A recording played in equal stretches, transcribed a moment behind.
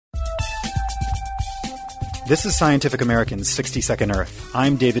This is Scientific American's 60-Second Earth.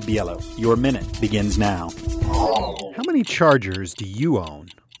 I'm David Biello. Your minute begins now. How many chargers do you own?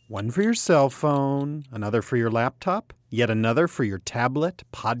 One for your cell phone, another for your laptop, yet another for your tablet,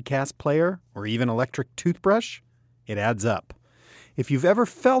 podcast player, or even electric toothbrush? It adds up. If you've ever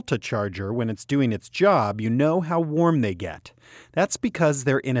felt a charger when it's doing its job, you know how warm they get. That's because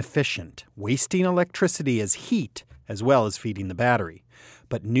they're inefficient, wasting electricity as heat as well as feeding the battery.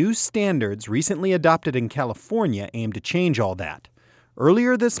 But new standards recently adopted in California aim to change all that.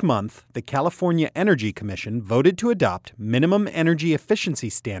 Earlier this month, the California Energy Commission voted to adopt minimum energy efficiency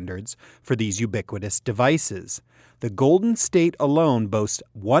standards for these ubiquitous devices. The Golden State alone boasts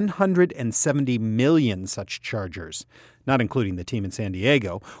 170 million such chargers, not including the team in San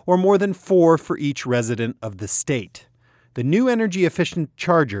Diego, or more than 4 for each resident of the state. The new energy-efficient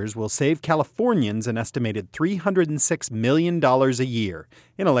chargers will save Californians an estimated $306 million a year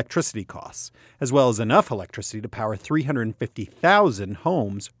in electricity costs, as well as enough electricity to power 350,000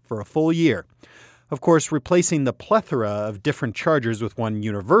 homes for a full year. Of course, replacing the plethora of different chargers with one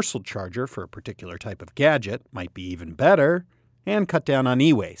universal charger for a particular type of gadget might be even better and cut down on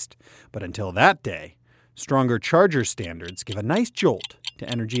e-waste. But until that day, stronger charger standards give a nice jolt to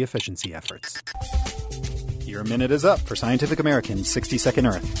energy efficiency efforts. Your minute is up for Scientific American's 60-Second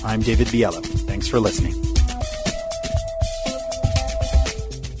Earth. I'm David Biello. Thanks for listening.